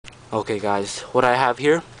Okay guys, what I have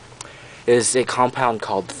here is a compound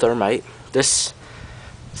called thermite. This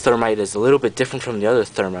thermite is a little bit different from the other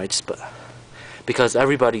thermites, but because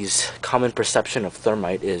everybody's common perception of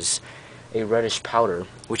thermite is a reddish powder,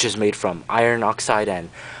 which is made from iron oxide and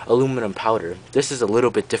aluminum powder. This is a little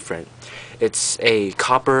bit different. It's a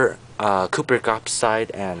copper, cupric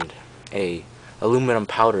oxide, and a aluminum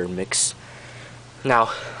powder mix.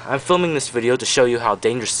 Now, I'm filming this video to show you how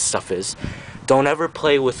dangerous this stuff is. Don't ever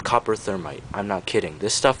play with copper thermite. I'm not kidding.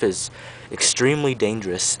 This stuff is extremely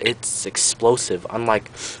dangerous. It's explosive, unlike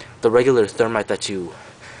the regular thermite that you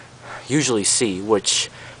usually see, which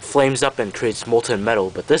flames up and creates molten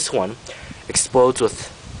metal. But this one explodes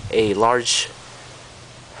with a large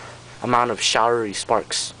amount of showery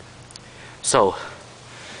sparks. So,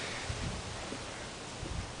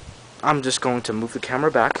 I'm just going to move the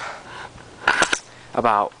camera back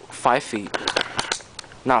about 5 feet.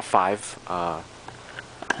 Not 5,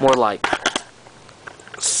 more like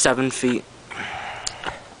 7 feet,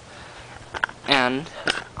 and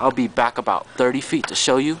I'll be back about 30 feet to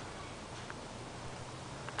show you.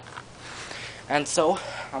 And so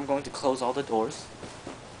I'm going to close all the doors.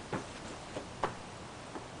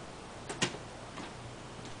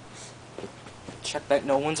 Check that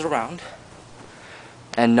no one's around,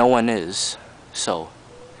 and no one is. So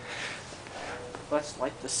let's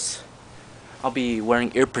light this. I'll be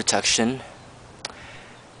wearing ear protection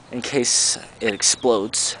in case it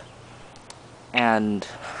explodes, and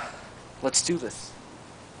let's do this.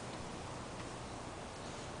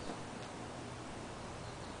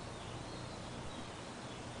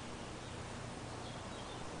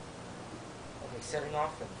 Okay, setting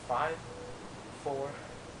off in 5, 4,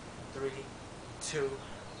 3, 2,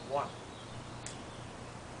 1.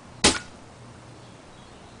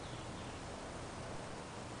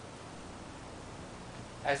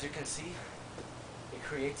 As you can see, it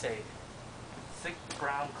creates a thick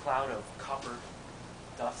brown cloud of copper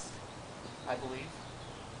dust, I believe.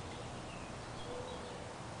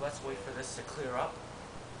 Let's wait for this to clear up.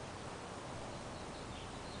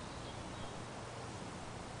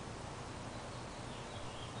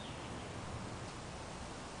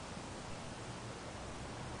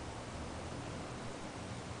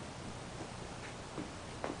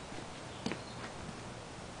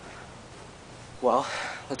 Well,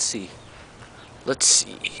 let's see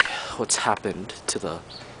what's happened to the...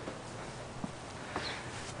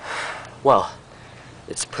 Well,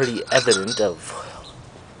 it's pretty evident of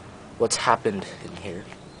what's happened in here.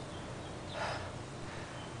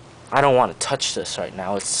 I don't want to touch this right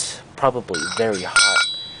now. It's probably very hot,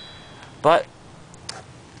 but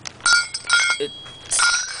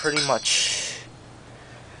it's pretty much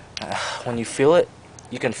when you feel it,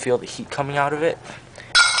 you can feel the heat coming out of it.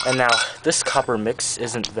 And now, this copper mix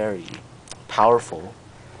isn't very powerful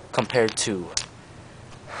compared to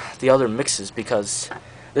the other mixes, because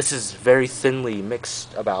this is very thinly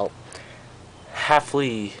mixed, about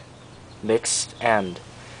halfly mixed, and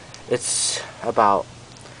it's about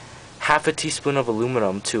half a teaspoon of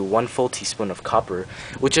aluminum to 1 full teaspoon of copper,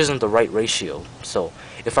 which isn't the right ratio. So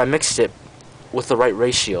if I mixed it with the right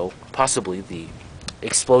ratio, possibly the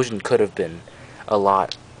explosion could have been a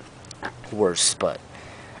lot worse. But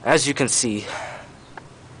as you can see,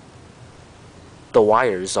 the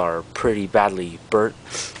wires are pretty badly burnt,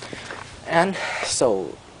 and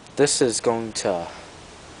so this is going to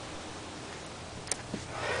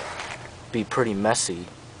be pretty messy.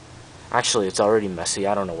 Actually, it's already messy.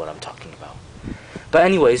 I don't know what I'm talking about. But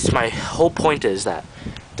anyways, my whole point is that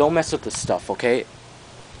don't mess with this stuff, okay?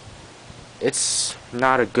 It's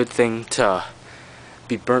not a good thing to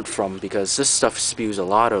be burnt from, because this stuff spews a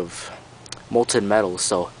lot of molten metal.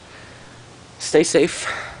 So stay safe,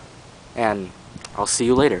 and I'll see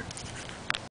you later.